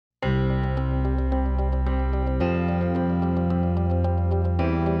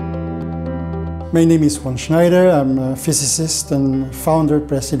My name is Juan Schneider. I'm a physicist and founder,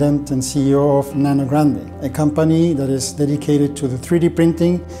 president, and CEO of Nanogrande, a company that is dedicated to the 3D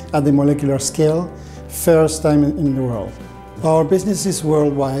printing at the molecular scale, first time in the world. Our business is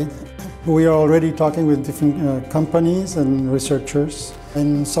worldwide. We are already talking with different companies and researchers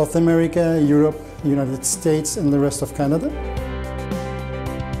in South America, Europe, United States, and the rest of Canada.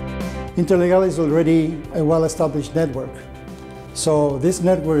 Interlegal is already a well-established network. So this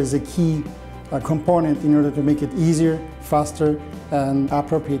network is a key component in order to make it easier, faster, and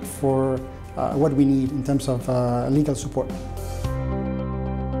appropriate for what we need in terms of legal support.